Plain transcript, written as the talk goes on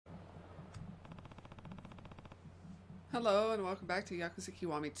Hello and welcome back to Yakuza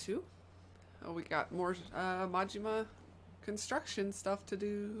Kiwami 2. Oh, we got more Majima construction stuff to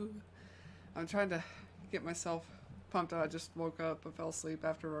do. I'm trying to get myself pumped up. I just woke up and fell asleep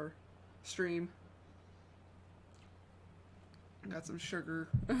after our stream. Got some sugar.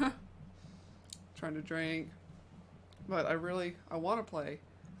 Trying to drink. But I want to play.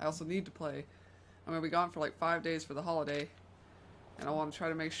 I also need to play. I'm going to be gone for like 5 days for the holiday. And I want to try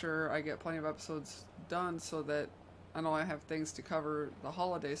to make sure I get plenty of episodes done so that I know I have things to cover the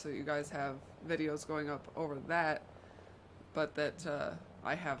holiday, so you guys have videos going up over that, but that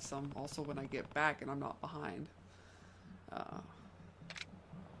I have some also when I get back and I'm not behind.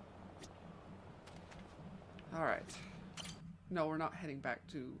 Alright. No, we're not heading back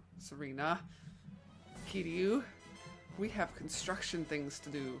to Serena. Kiryu. We have construction things to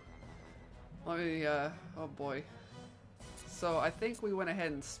do. Let me, oh boy. So I think we went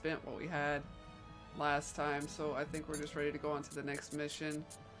ahead and spent what we had last time, so I think we're just ready to go on to the next mission.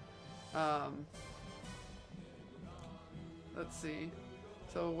 Let's see.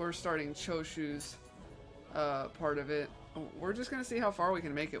 So we're starting Choshu's part of it. We're just gonna see how far we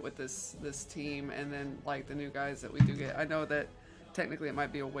can make it with this team, and then like the new guys that we do get. I know that technically it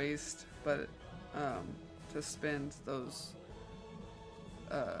might be a waste, but to spend those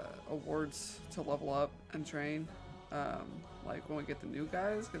awards to level up and train. Like when we get the new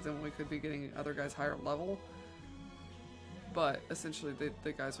guys, because then we could be getting other guys higher level. But essentially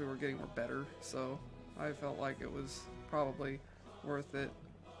the guys we were getting were better, so I felt like it was probably worth it.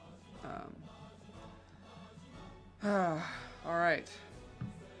 Alright.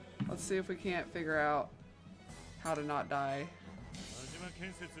 Let's see if we can't figure out how to not die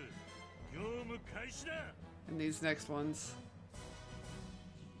in these next ones.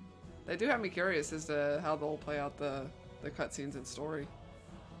 They do have me curious as to how they'll play out the cutscenes and story.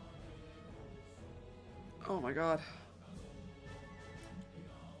 Oh my god.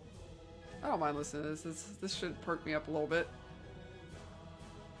 I don't mind listening to this. This should perk me up a little bit.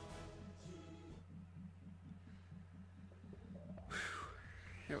 Whew.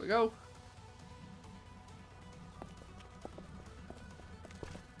 Here we go.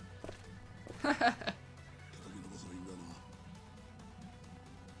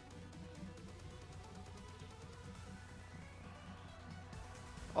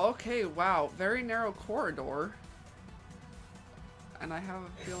 Okay, wow, very narrow corridor. And I have a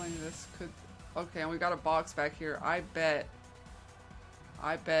feeling this could... Okay, and we got a box back here. I bet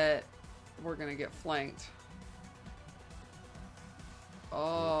we're gonna get flanked.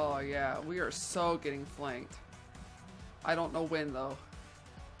 Oh, yeah, we are so getting flanked. I don't know when, though.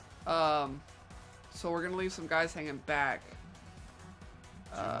 So we're gonna leave some guys hanging back.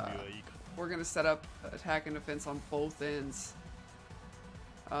 We're gonna set up attack and defense on both ends.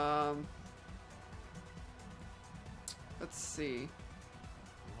 Let's see.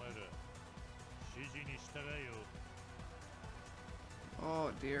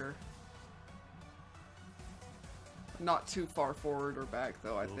 Oh dear. Not too far forward or back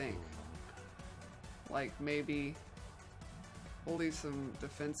though, I think. Like maybe we'll leave some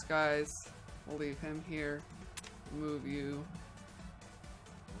defense guys. We'll leave him here. Move you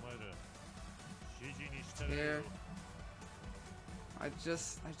here. I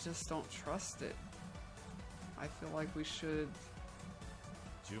just don't trust it. I feel like we should.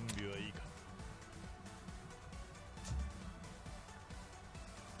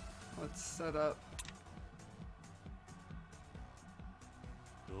 Let's set up.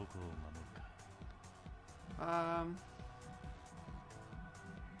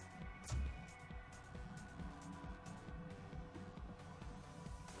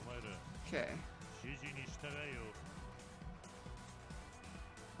 Okay.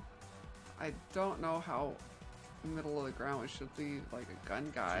 I don't know how middle of the ground we should leave like a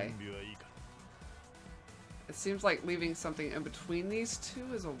gun guy. It seems like leaving something in between these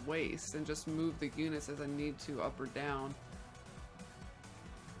two is a waste, and just move the units as I need to up or down.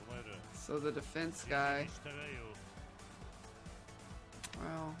 So the defense guy,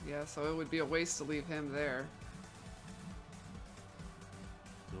 well, yeah, so it would be a waste to leave him there.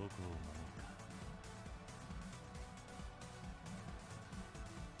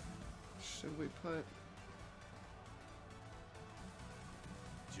 Should we put...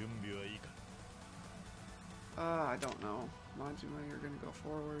 I don't know. Majima, you're gonna go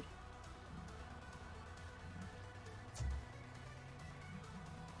forward.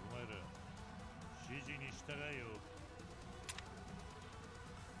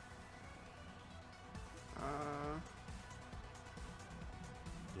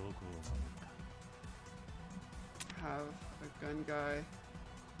 Have a gun guy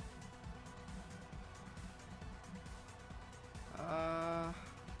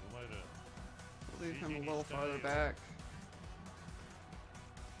little farther back.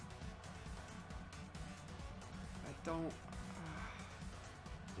 I don't...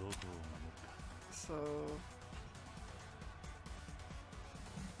 so...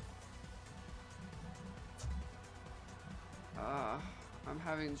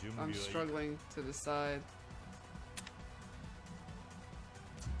 I'm struggling to decide.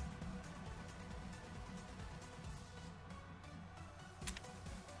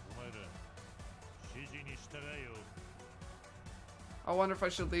 I wonder if I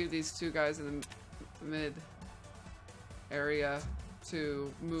should leave these two guys in the mid area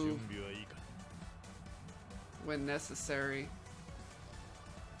to move when necessary.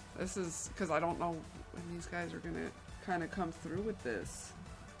 This is because I don't know when these guys are gonna kind of come through with this.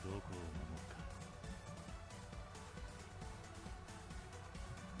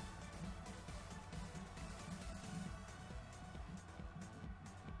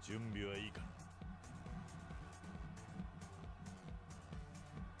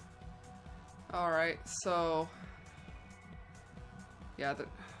 Alright, so yeah,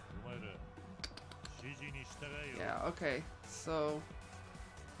 yeah, okay, so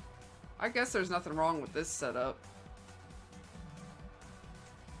I guess there's nothing wrong with this setup.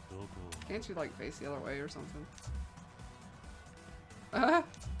 Can't you like face the other way or something? That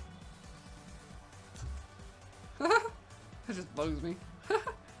just bugs me.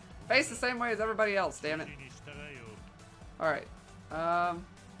 Face the same way as everybody else, damn it. Alright. Nah.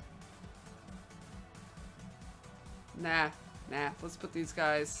 Let's put these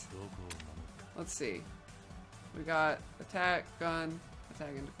guys. Let's see. We got attack, gun, attack,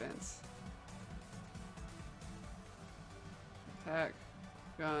 and defense. Attack,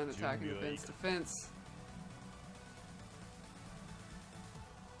 gun, attack, and defense, defense.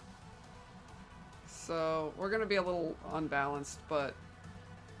 So we're gonna be a little unbalanced, but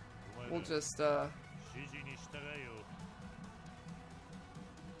we'll just we'll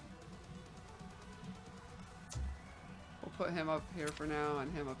put him up here for now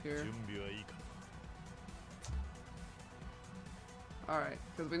and him up here. Alright,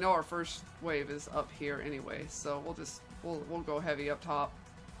 because we know our first wave is up here anyway, so we'll go heavy up top.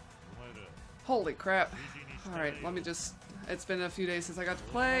 Holy crap. Alright, let me just... It's been a few days since I got to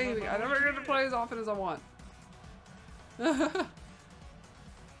play. I never get to play as often as I want.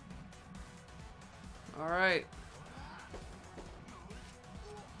 Alright.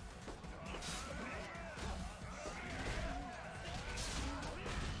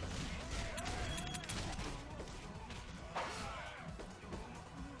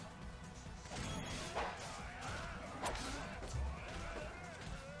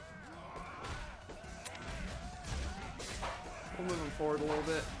 We'll move him forward a little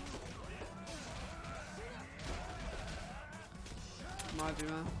bit.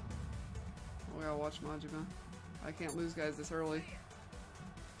 Majima. We gotta watch Majima. I can't lose guys this early.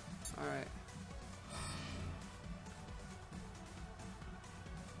 Alright.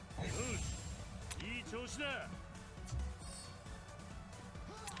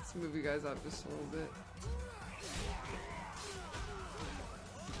 Let's move you guys up just a little bit.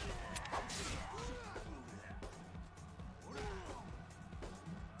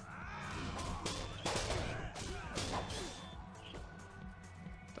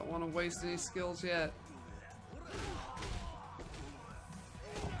 Want to waste any skills yet.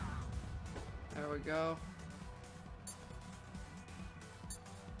 There we go.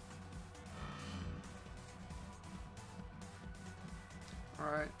 All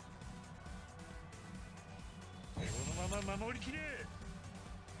right.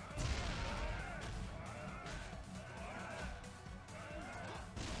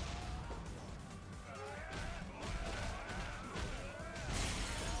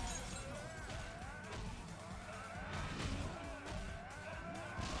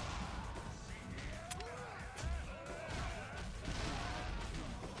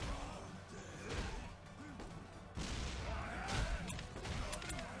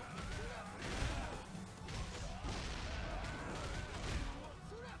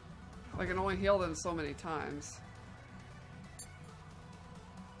 I can only heal them so many times.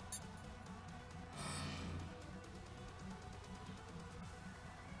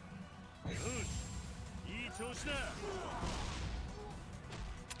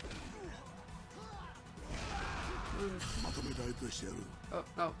 Oh,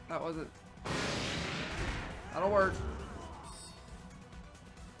 no, that wasn't. That'll work.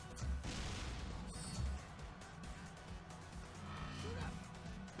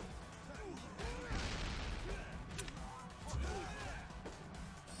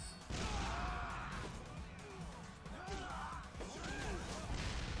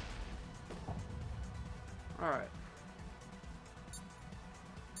 Alright.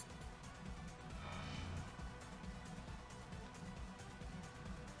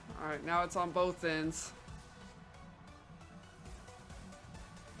 Alright, now it's on both ends.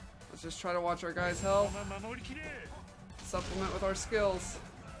 Let's just try to watch our guys' health. Supplement with our skills.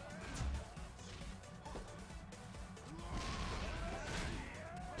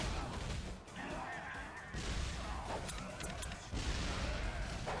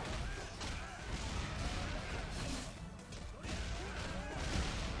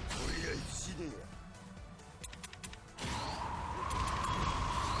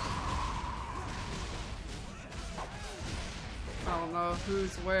 I don't know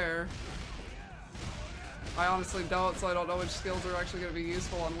who's where. I honestly don't, so I don't know which skills are actually going to be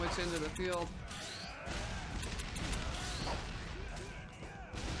useful on which end of the field.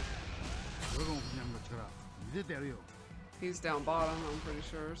 He's down bottom, I'm pretty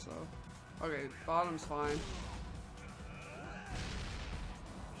sure, so... Okay, bottom's fine.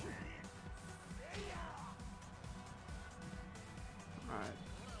 Alright.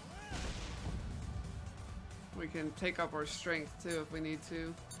 We can take up our strength too if we need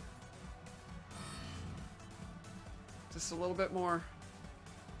to. Just a little bit more.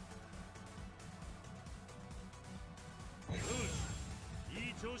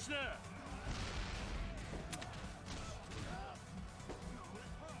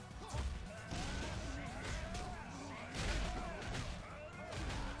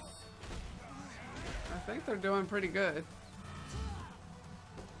 I think they're doing pretty good.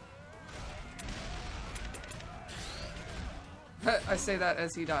 I say that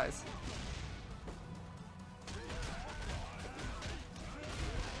as he dies.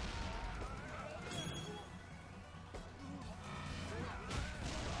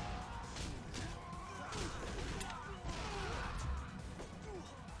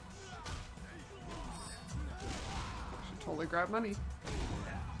 Should totally grab money.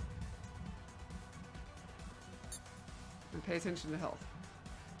 And pay attention to health.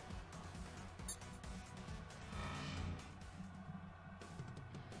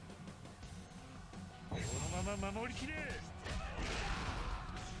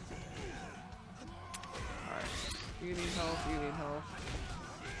 Alright. You need health, you need health.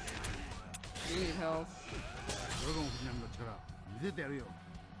 You need health.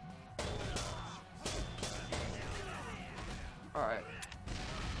 Alright.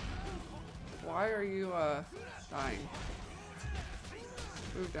 Why are you, dying?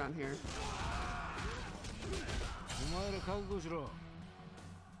 Move down here.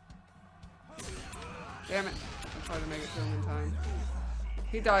 Damn it. I'll try to make it to him in time.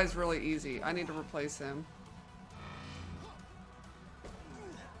 He dies really easy. I need to replace him.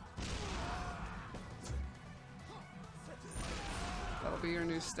 That'll be your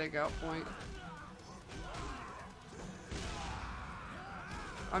new stakeout point.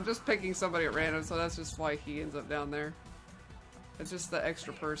 I'm just picking somebody at random, so that's just why he ends up down there. It's just the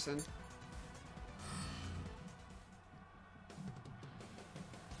extra person.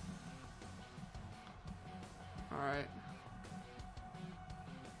 Alright.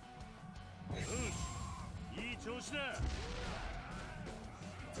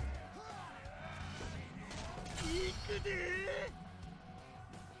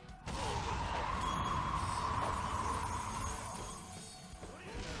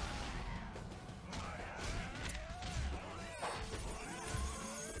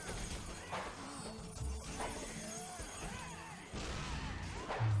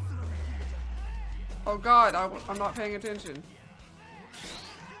 Oh god, I'm not paying attention.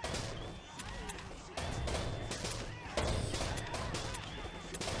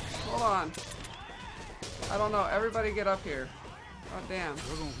 Hold on. I don't know. Everybody get up here. God damn.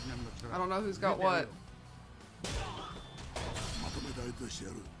 I don't know who's got what.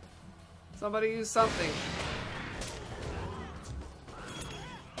 Somebody use something.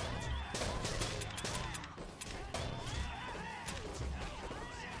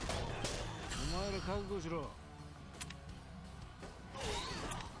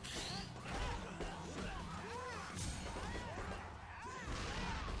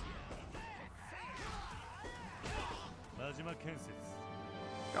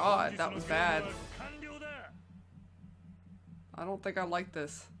 God, that was bad. I don't think I like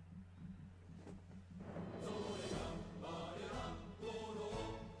this.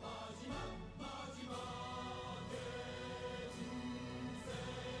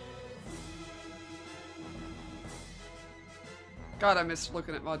 God, I missed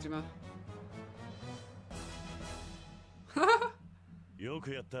looking at Majima.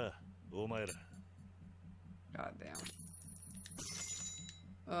 God damn.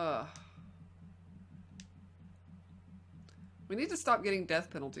 We need to stop getting death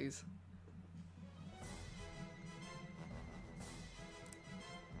penalties.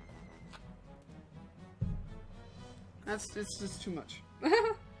 It's just too much.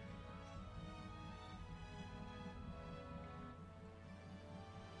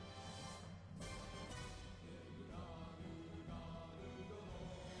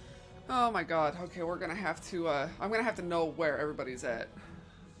 Oh my god. Okay, we're gonna have to, I'm gonna have to know where everybody's at.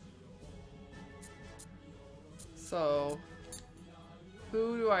 So,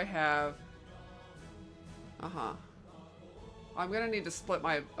 who do I have? I'm gonna need to split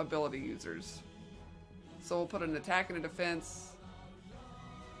my ability users. So we'll put an attack and a defense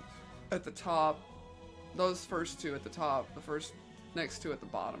at the top. Those first two at the top. The first next two at the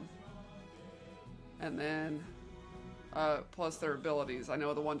bottom. And then plus their abilities. I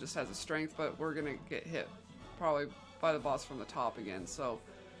know the one just has a strength, but we're gonna get hit probably by the boss from the top again. So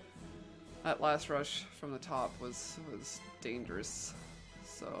that last rush from the top was dangerous.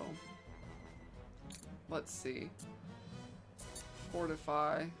 So let's see.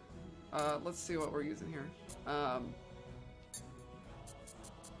 Fortify. Let's see what we're using here.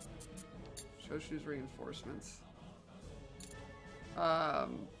 Shoshu's reinforcements.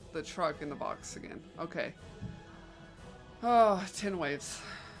 The truck in the box again. Okay. Oh, 10 waves.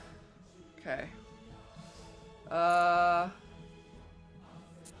 Okay.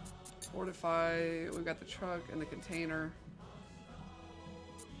 Fortify. We've got the truck and the container.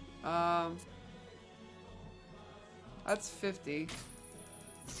 That's 50.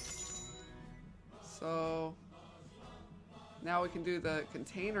 So now we can do the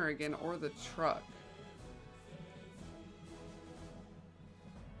container again or the truck.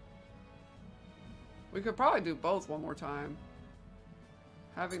 We could probably do both one more time.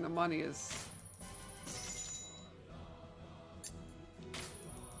 Having the money is...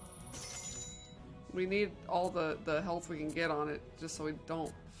 We need all the health we can get on it just so we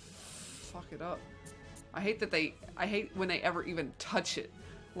don't fuck it up. I hate when they ever even touch it.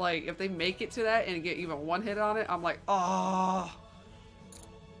 Like, if they make it to that and get even one hit on it, I'm like, oh.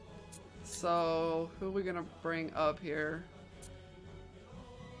 So, who are we gonna bring up here?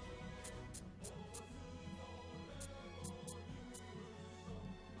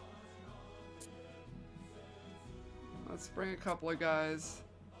 Let's bring a couple of guys.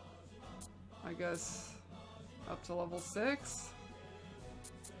 I guess up to level 6.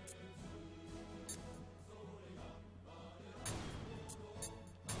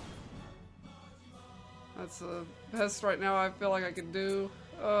 That's the best right now I feel like I could do.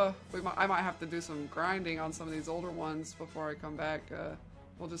 I might have to do some grinding on some of these older ones before I come back.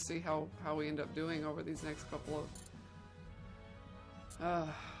 We'll just see how we end up doing over these next couple of...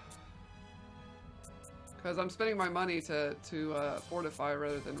 Because I'm spending my money to fortify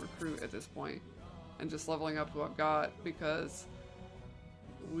rather than recruit at this point. And just leveling up who I've got because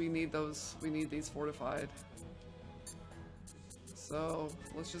we need these fortified. So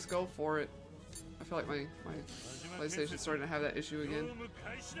let's just go for it. I feel like my PlayStation's starting to have that issue again.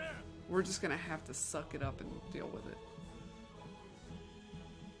 We're just gonna have to suck it up and deal with it.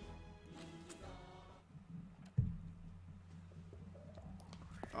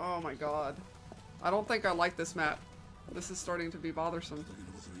 Oh my god. I don't think I like this map. This is starting to be bothersome.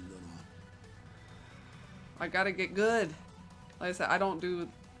 I gotta get good. Like I said, I don't do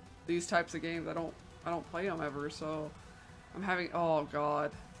these types of games. I don't play them ever, so I'm having, oh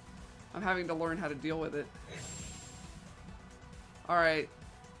god. I'm having to learn how to deal with it. Alright.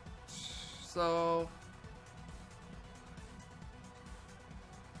 So...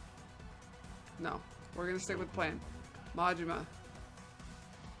 No. We're gonna stick with the plan. Majima.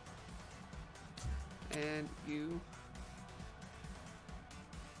 And you.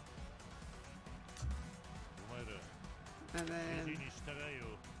 And then...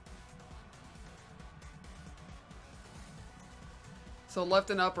 So left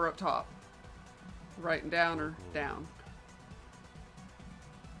and up or up top? Right and down or down?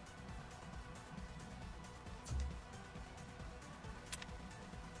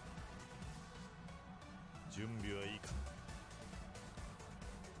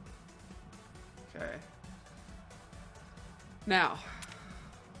 Okay. Now.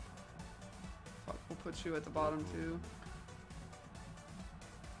 Fuck, we'll put you at the bottom too.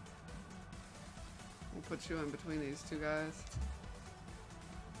 We'll put you in between these two guys.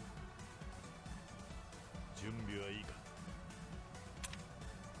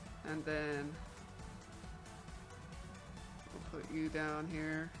 And then we'll put you down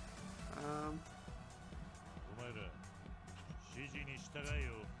here.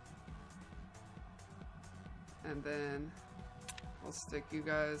 And then we'll stick you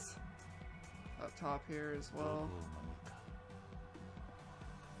guys up top here as well.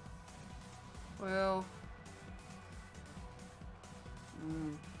 Well,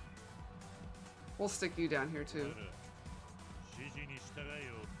 we'll stick you down here too.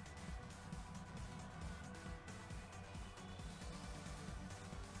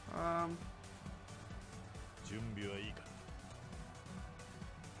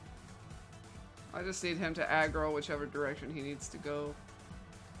 I just need him to aggro whichever direction he needs to go.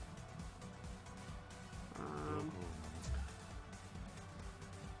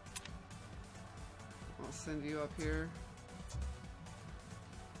 I'll send you up here.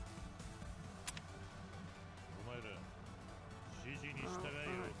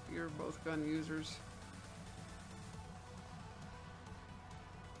 You're both gun users.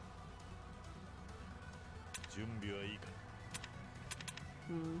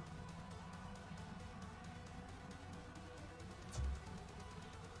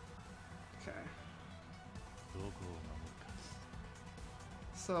 Okay.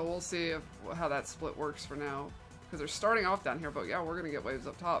 So we'll see how that split works for now. Because they're starting off down here, but yeah, we're going to get waves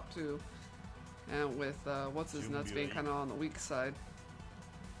up top too. And with what's his nuts being kind of on the weak side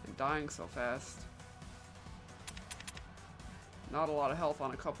and dying so fast. Not a lot of health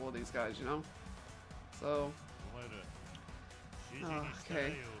on a couple of these guys, you know? So,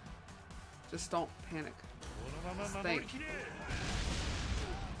 okay. Just don't panic. Just think.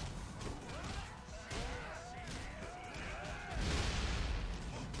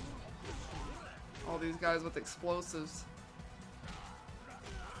 All these guys with explosives.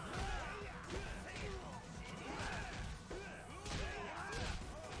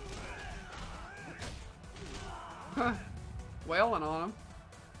 Wailing on him.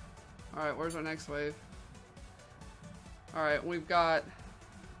 Alright, where's our next wave? Alright, we've got...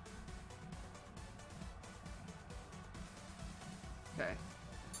 Okay.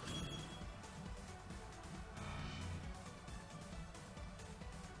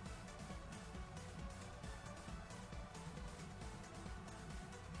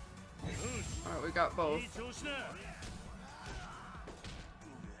 Alright, we got both.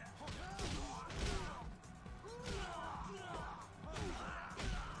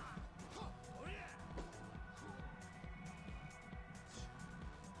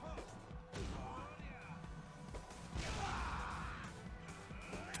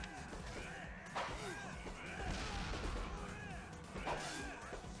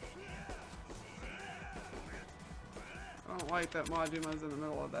 I don't like that Majima's in the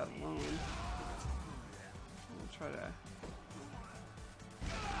middle of that alone. We'll try to...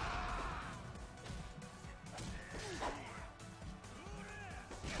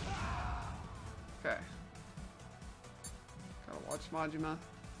 Okay. Gotta watch Majima.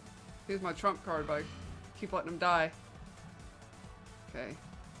 He's my trump card, but I keep letting him die. Okay.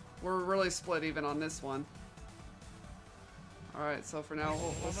 We're really split even on this one. Alright, so for now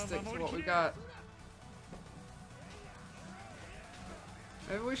we'll stick to what we got.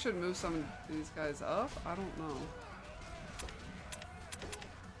 Maybe we should move some of these guys up? I don't know.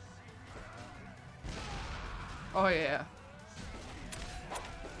 Oh yeah.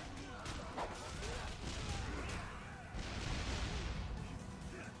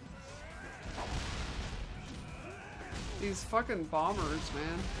 These fucking bombers,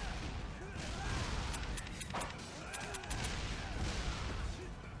 man.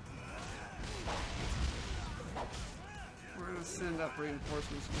 Send up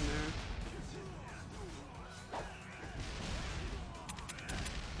reinforcements from there.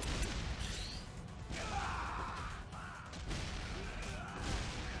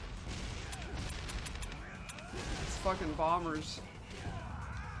 These fucking bombers.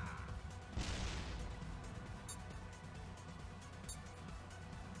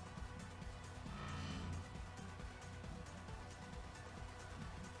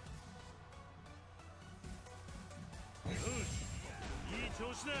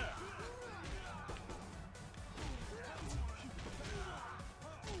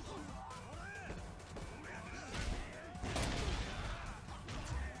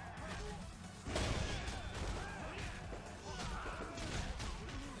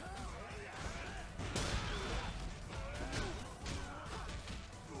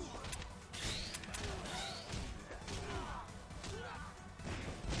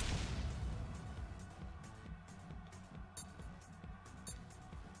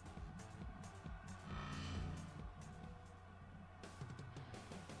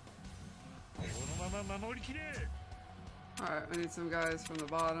 Alright, we need some guys from the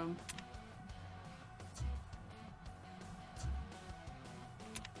bottom.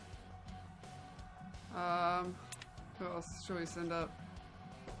 Who else should we send up?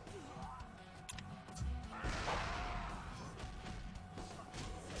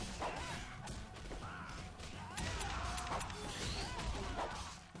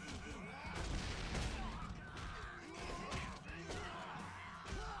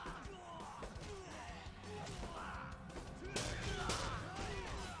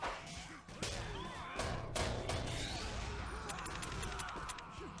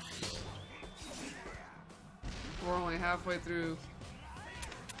 We're only halfway through.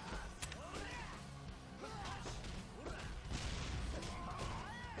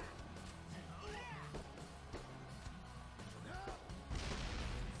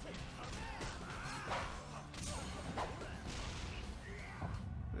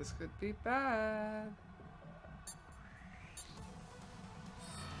 This could be bad.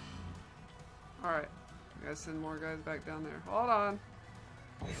 Alright. I gotta send more guys back down there. Hold on.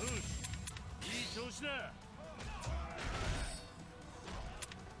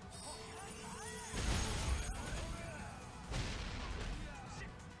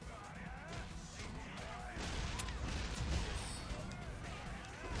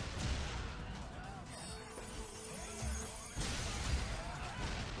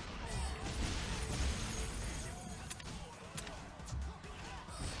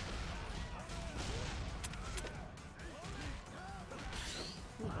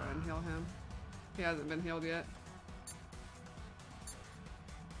 Go ahead and heal him. He hasn't been healed yet.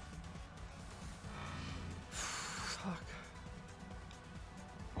 Fuck.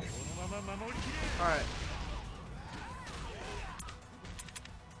 Alright.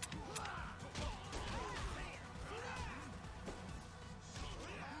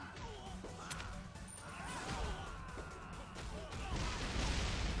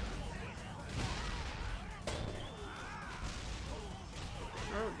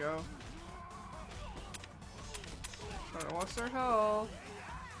 There we go. Try to watch their health.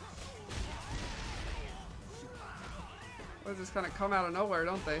 They just kind of come out of nowhere,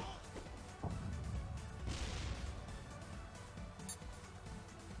 don't they? I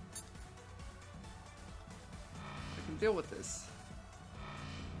can deal with this.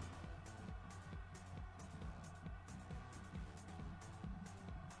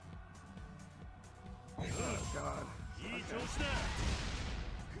 Oh god. Okay.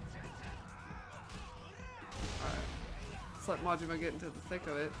 Alright. Let's let Majima get into the thick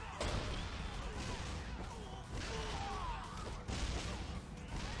of it.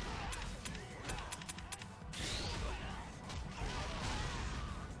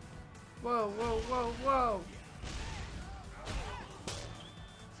 Whoa, whoa, whoa, whoa!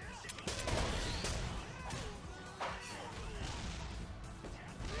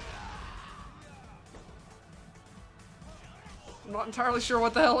 I'm not entirely sure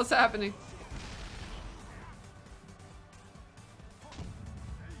what the hell is happening.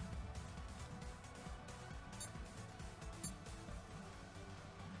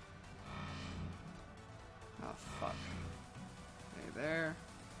 Oh, fuck. Okay, there.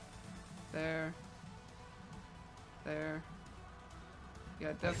 There. There.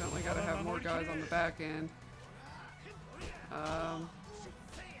 Yeah, definitely gotta have more guys on the back end.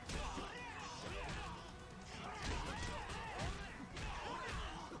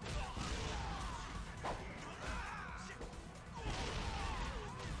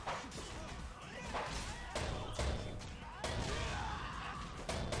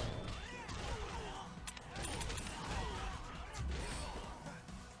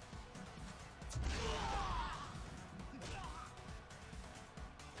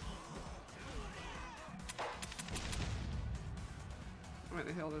 I'm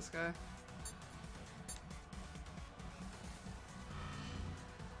gonna heal this guy.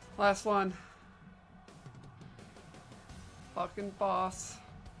 Last one. Fucking boss.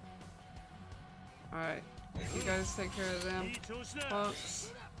 Alright. You guys take care of them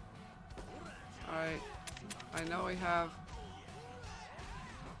punks. Alright. I know we have...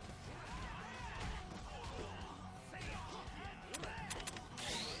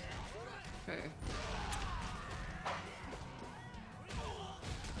 Okay.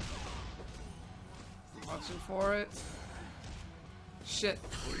 Watching for it. Shit.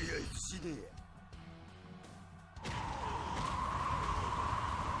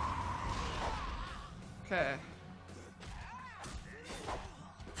 Okay.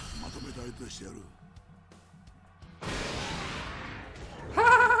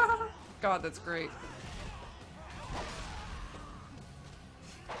 God, that's great.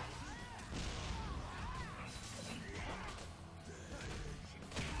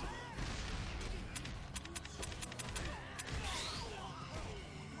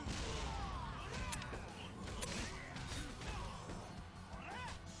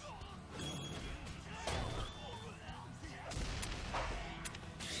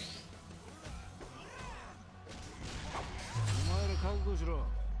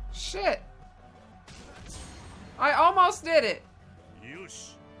 Shit! I almost did it!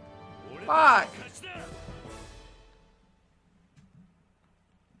 Fuck!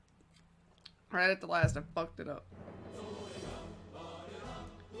 Right at the last, I fucked it up.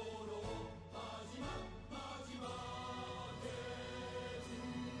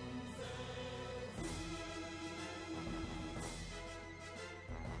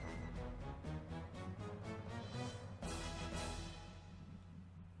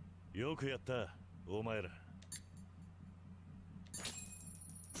 よくやった、お前ら。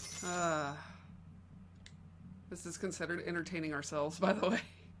This is considered entertaining ourselves, by the way.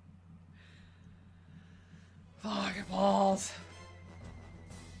 Fucking balls.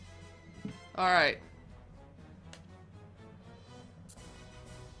 Alright.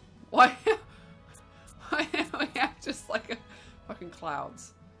 Why do we have just like a fucking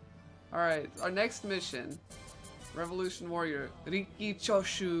clouds? Alright, our next mission. Revolution Warrior. Riki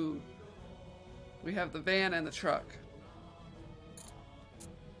Choshu. We have the van and the truck.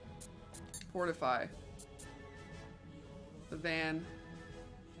 Fortify. The van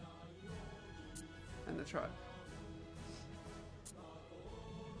and the truck.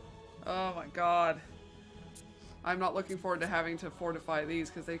 Oh my god. I'm not looking forward to having to fortify these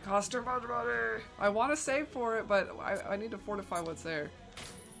because they cost too much money. I want to save for it, but I need to fortify what's there.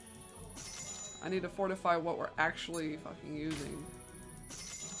 I need to fortify what we're actually fucking using.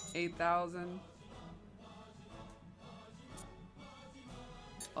 8,000.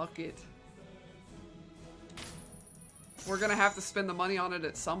 Fuck it. We're gonna have to spend the money on it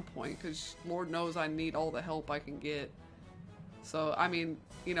at some point because Lord knows I need all the help I can get. So, I mean,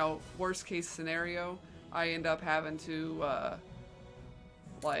 you know, worst case scenario, I end up having to,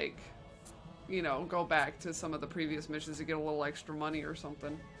 like, you know, go back to some of the previous missions to get a little extra money or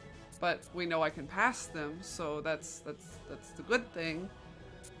something. But we know I can pass them, so that's the good thing.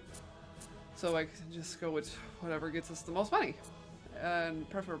 So I can just go with whatever gets us the most money. And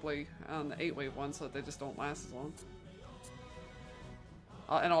preferably on the 8-wave one so that they just don't last as long.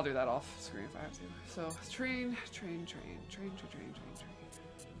 And I'll do that off screen if I have to. So, train.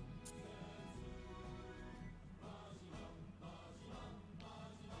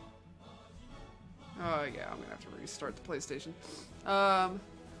 Oh yeah, I'm gonna have to restart the PlayStation.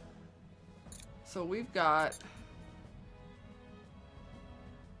 So we've got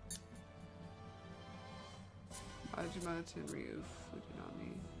Majima, Tenryu,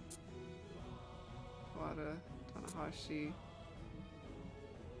 Fujinami, Wada, Tanahashi,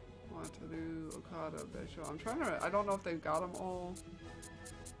 Wataru, Okada, Besho. I'm trying to, I don't know if they've got them all.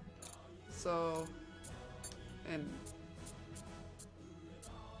 So, and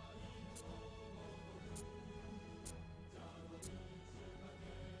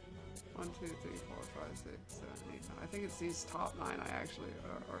 1, 2, 3, 4, 5, 6, 7, 8, 9. I think it's these top 9 I actually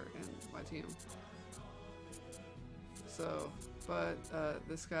are in my team. So, but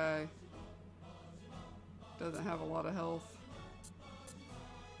this guy doesn't have a lot of health.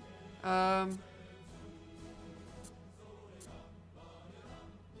 I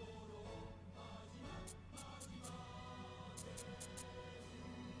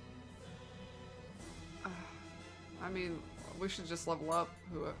mean, we should just level up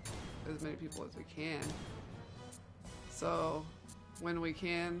as many people as we can. So, when we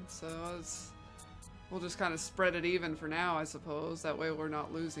can, we'll just kind of spread it even for now, I suppose. That way we're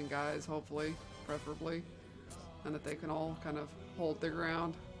not losing guys, hopefully, preferably. And that they can all kind of hold their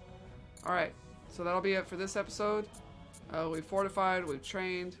ground. Alright, so that'll be it for this episode. We've fortified, we've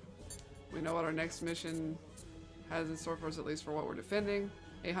trained. We know what our next mission has in store for us, at least for what we're defending.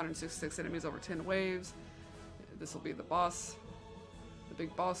 866 enemies over 10 waves. This will be the boss, the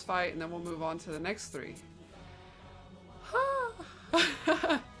big boss fight, and then we'll move on to the next 3.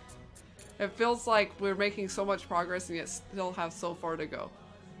 It feels like we're making so much progress and yet still have so far to go.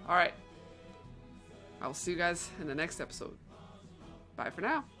 Alright. I will see you guys in the next episode. Bye for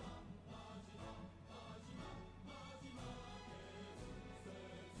now.